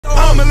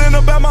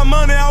Stumbling about my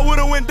money, I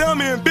would've went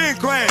dummy and been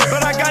crash.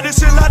 But I got this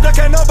shit locked up,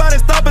 can't nobody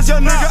stop us,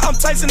 young nigga. I'm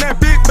chasing that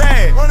big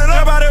bag.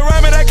 Everybody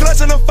around me, they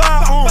clutching the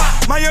firearm.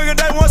 My younger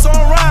day once on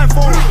riding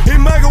for him. He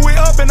mugging we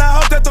up, and I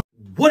hope that the.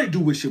 What it do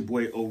with your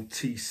boy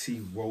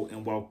OTC Ro,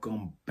 and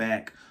welcome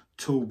back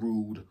to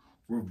Rude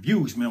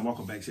Reviews, man.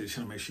 Welcome back to the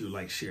channel. Make sure you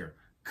like, share,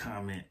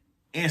 comment,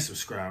 and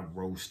subscribe.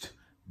 Roast,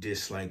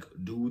 dislike,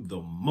 do the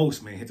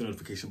most, man. Hit the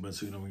notification button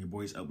so you know when your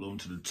boy's uploading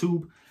to the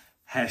tube.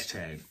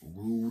 Hashtag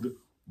Rude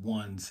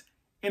Ones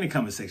in the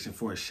comment section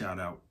for a shout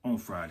out on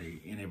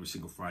Friday and every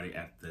single Friday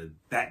after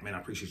that, man. I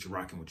appreciate you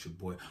rocking with your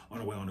boy on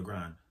the way on the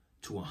grind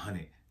to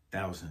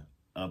 100,000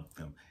 of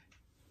them.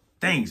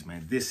 Thanks,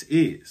 man. This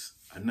is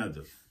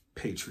another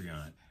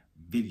Patreon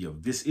video.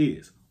 This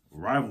is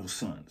Rival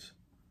Sons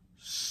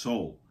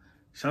Soul.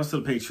 Shouts to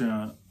the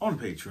Patreon, on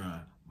the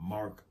Patreon,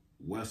 Mark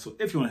Wessel.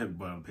 If you want to help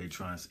me on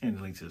Patreon, in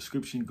the link to the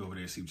description, go over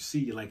there, see what you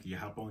see. You like it, you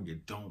hop on. You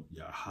don't,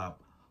 you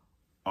hop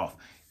off.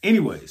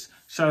 Anyways,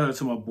 shout out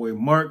to my boy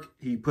Mark.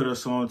 He put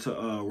us on to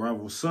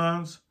Rival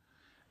Sons.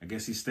 I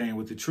guess he's staying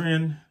with the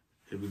trend.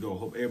 Here we go.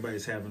 Hope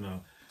everybody's having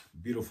a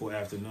beautiful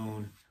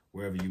afternoon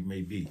wherever you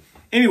may be.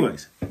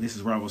 Anyways, this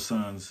is Rival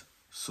Sons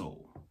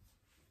Soul.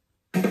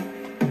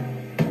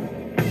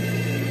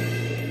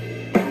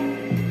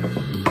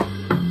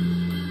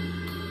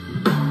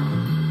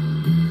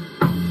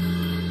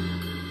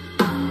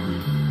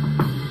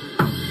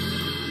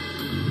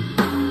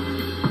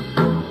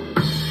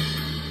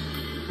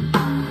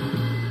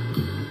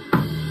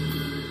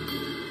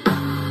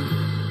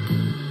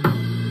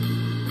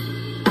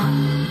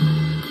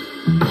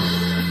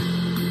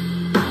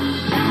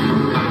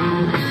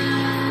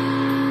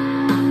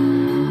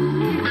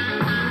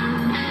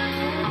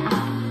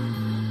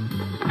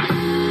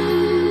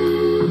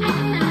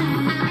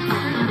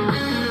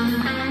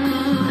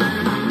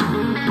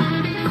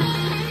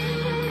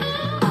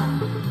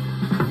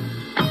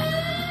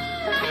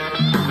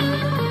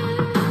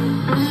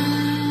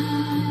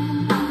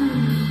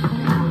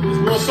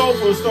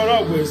 Soulful to start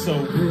out with,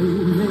 so they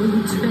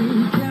may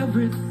take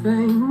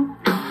everything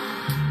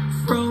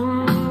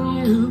from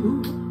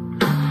you.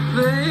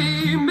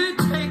 They may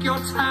take your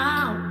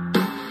time,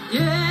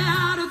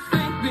 yeah, to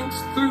think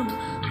things through.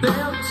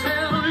 They'll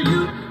tell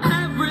you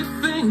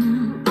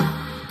everything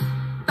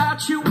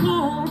that you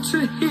want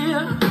to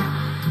hear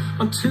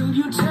until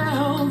you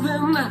tell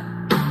them that.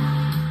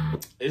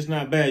 It's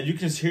not bad. You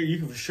can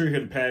for sure hear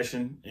the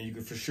passion, and you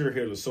can for sure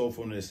hear the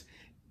soulfulness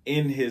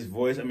in his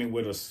voice. I mean,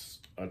 with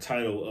a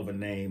title of a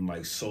name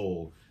like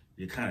Soul,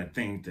 you kind of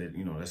think that,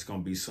 you know, that's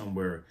going to be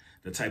somewhere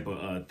the type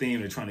of theme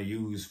they're trying to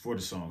use for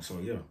the song. So,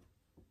 yeah.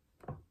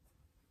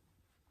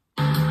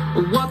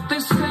 What they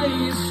say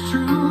is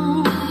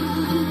true.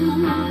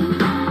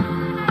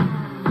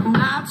 And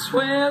that's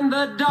when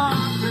the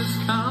darkness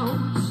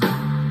comes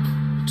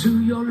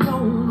to your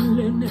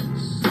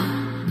loneliness,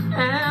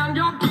 and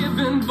your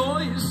given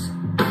voice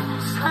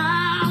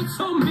sounds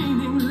so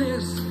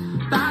meaningless.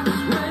 That's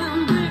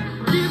when they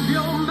give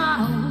your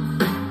mouth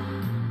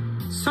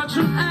such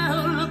an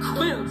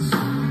eloquence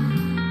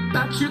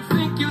that you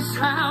think you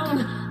sound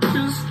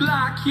just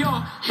like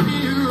your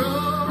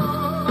hero.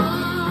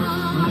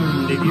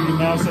 They give your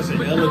mouth such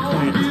an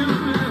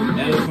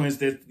eloquence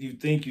that you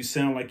think you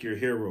sound like your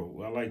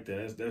hero. I like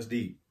that. That's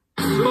deep.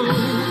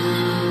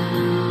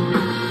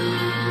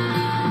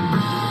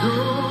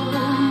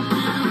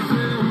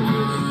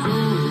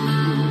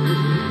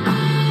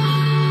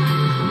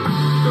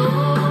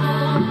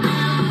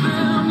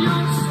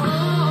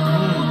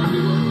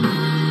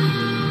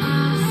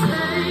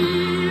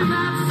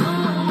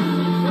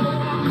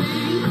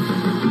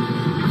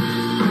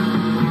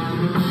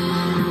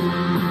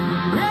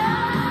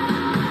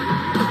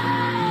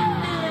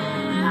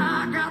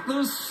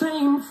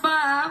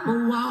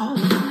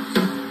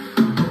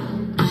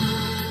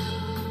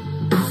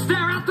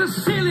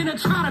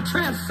 Try to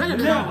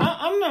transcend it. Now,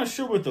 I'm not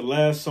sure what the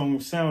last song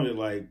sounded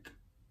like.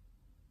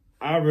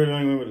 I really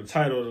don't remember the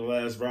title of the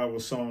last Rival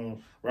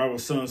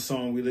Sons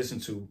song we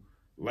listened to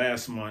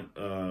last month.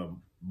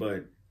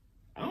 But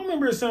I don't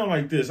remember it sounding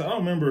like this. I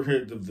don't remember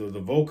the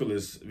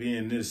vocalist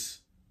being this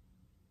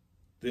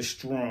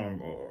strong,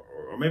 or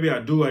maybe I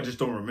do. I just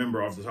don't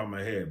remember off the top of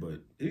my head.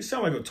 But he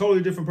sounded like a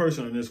totally different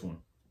person in this one.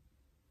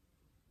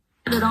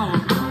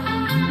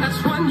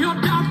 That's when your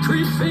doubt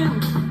creeps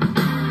in.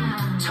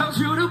 Tells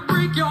you to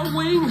break your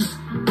wings.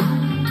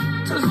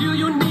 Tells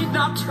you need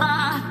not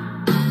try.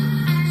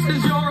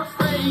 Says you're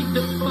afraid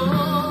to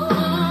fall.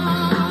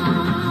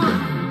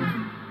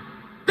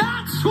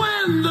 That's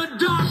when the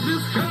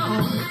darkness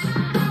comes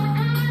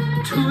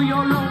to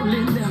your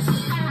loneliness,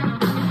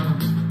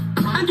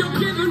 and your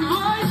given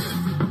voice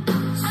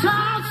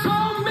sounds so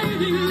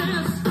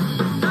meaningless.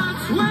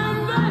 That's when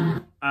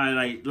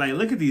they... like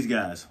look at these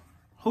guys.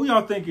 Who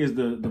y'all think is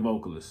the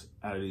vocalist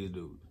out of these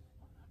dudes?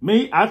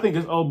 Me, I think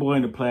it's old boy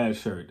in the plaid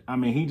shirt. I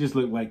mean, he just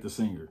looked like the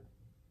singer.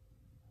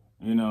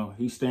 You know,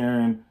 he's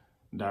staring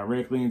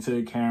directly into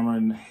the camera,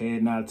 and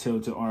head not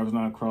tilted, arms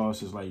not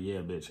crossed. It's like,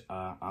 yeah, bitch,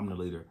 I'm the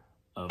leader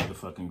of the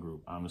fucking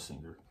group. I'm the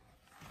singer.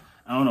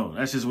 I don't know.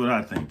 That's just what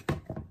I think.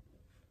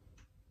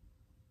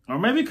 Or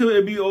maybe could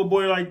it be Old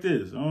Boy Like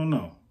This? I don't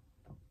know.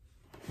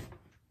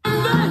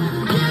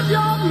 Give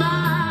your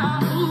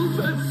mouth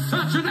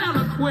such an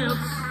eloquence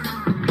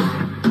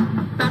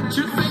that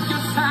you think you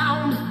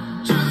sound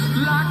just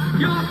like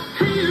your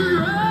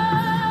hero.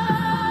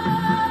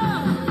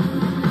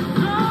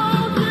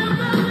 Oh, give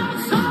them your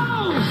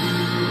soul.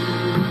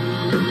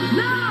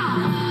 Now,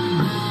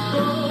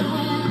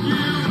 oh,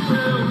 give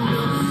them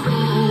your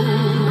soul.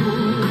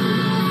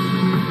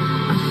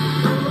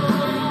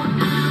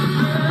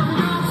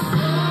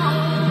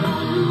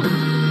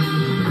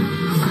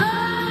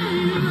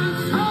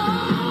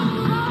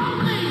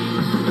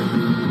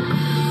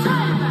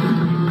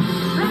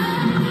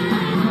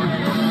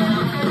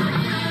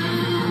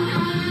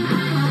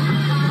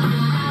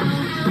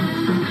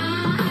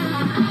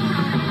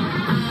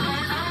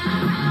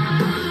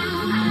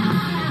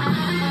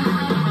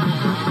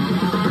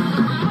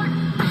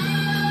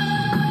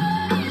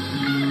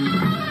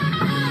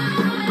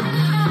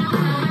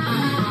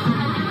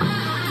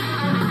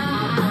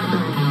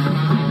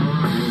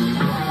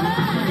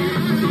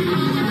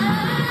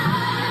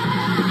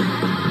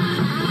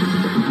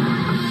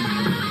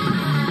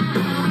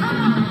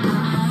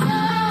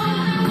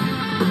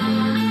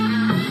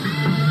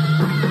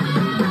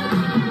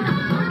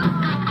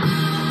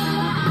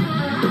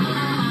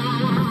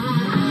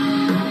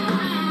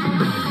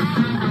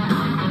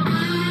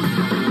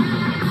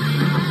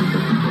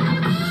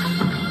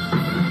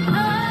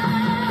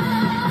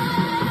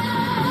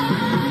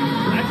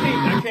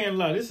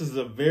 This is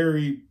a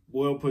very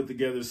well put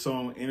together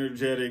song,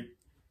 energetic,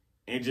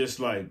 and just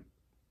like,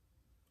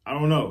 I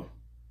don't know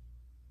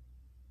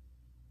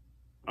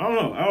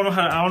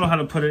how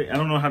to put it. I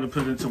don't know how to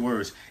put it into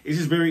words. It's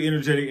just very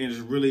energetic and it's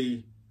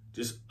really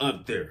just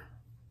up there.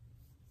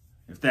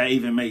 If that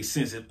even makes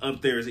sense, if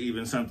up there is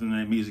even something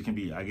that music can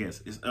be, I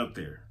guess it's up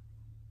there.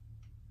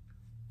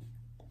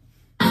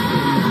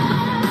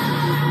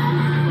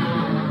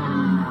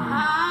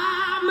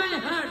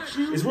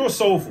 It's real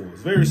soulful.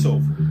 It's very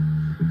soulful.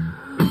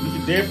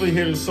 Definitely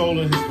hear the soul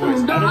in his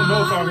voice. I don't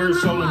know if I heard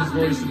soul in his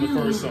voice in the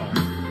first song.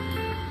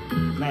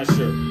 Not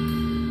sure.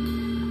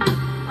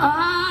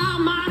 I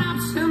might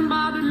have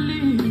somebody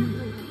leave,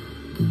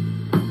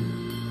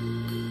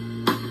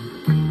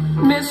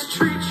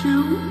 mistreat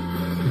you,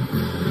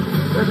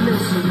 but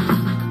listen.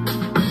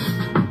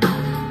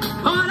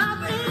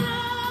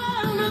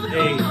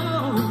 Hey,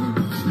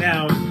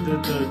 now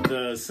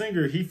the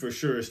singer, he for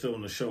sure is still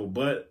on the show,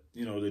 but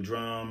you know the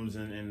drums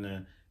and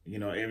the, you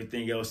know,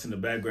 everything else in the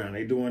background,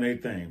 they doing their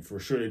thing.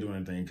 For sure they doing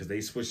their thing because they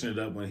switching it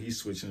up when he's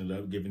switching it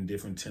up, giving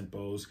different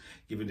tempos,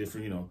 giving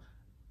different,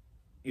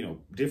 you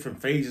know,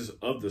 different phases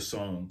of the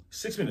song.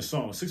 6 minute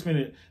song, 6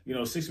 minute,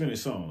 6 minute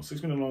song,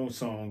 6 minute long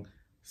song.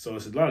 So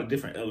it's a lot of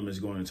different elements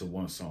going into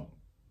one song.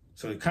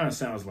 So it kind of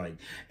sounds like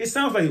the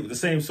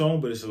same song,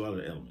 but it's a lot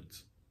of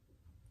elements.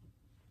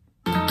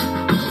 And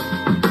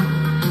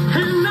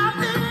at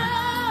the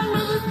end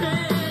of the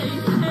day,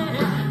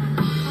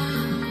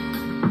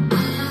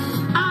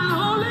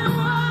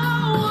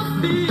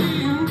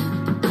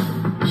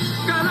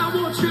 God, I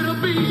want you to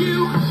be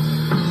you.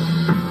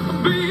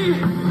 Be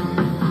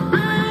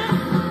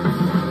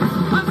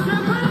a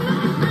simple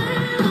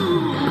you.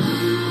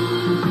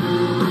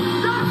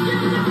 Just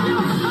give them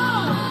your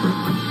soul.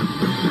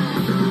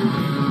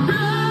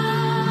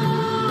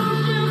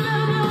 Give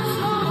them your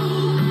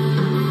soul.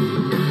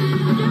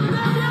 Give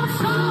them your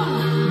soul.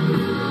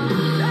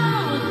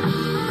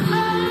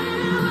 Play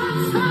that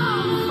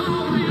sound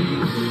for me.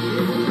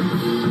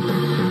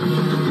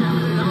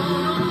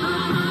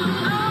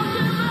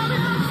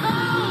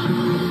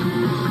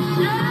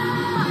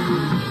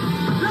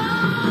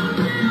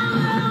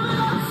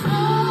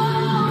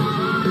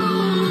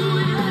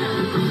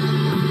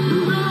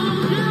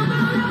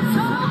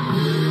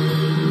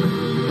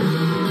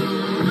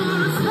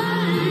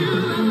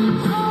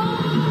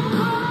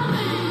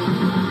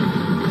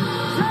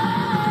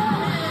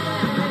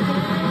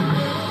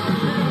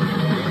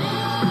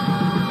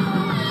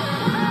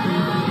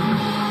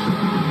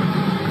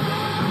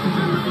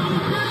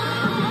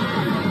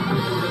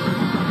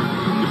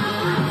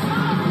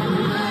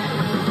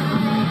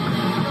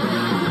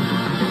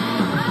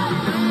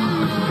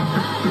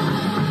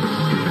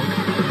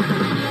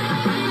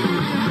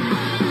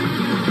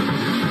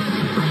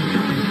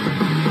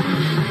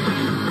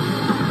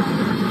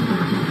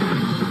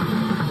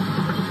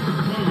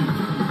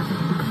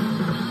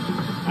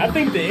 I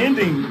think the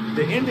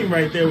ending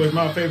right there was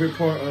my favorite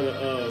part of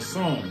the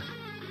song.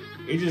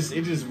 It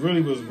just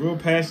really was real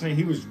passionate.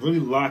 He was really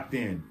locked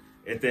in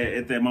at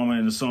that moment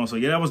in the song. So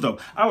yeah, that was dope.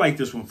 I like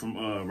this one from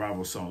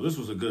Rival's song. This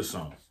was a good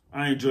song.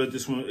 I enjoyed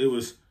this one. It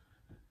was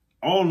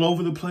all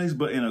over the place,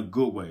 but in a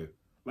good way.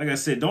 Like I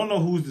said, don't know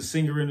who's the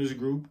singer in this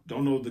group.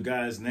 Don't know the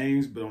guys'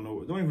 names, but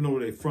don't even know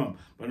where they're from.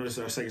 But I know this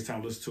is our second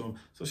time listening to them.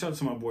 So shout out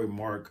to my boy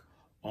Mark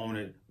on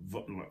it.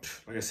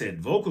 Like I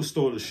said, vocals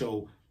stole the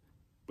show.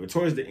 But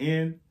towards the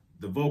end,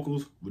 the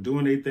vocals were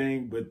doing their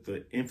thing with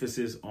the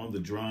emphasis on the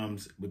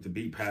drums, with the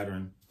beat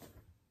pattern.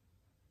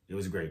 It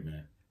was great,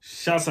 man.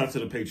 Shouts out to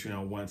the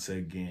Patreon once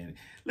again.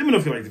 Let me know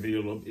if you liked the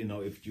video. You know,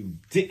 if you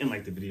didn't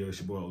like the video, it's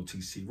your boy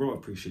OTC Ro. I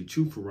appreciate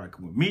you for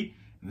rocking with me.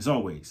 And as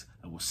always,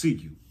 I will see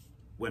you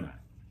when I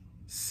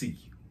see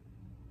you.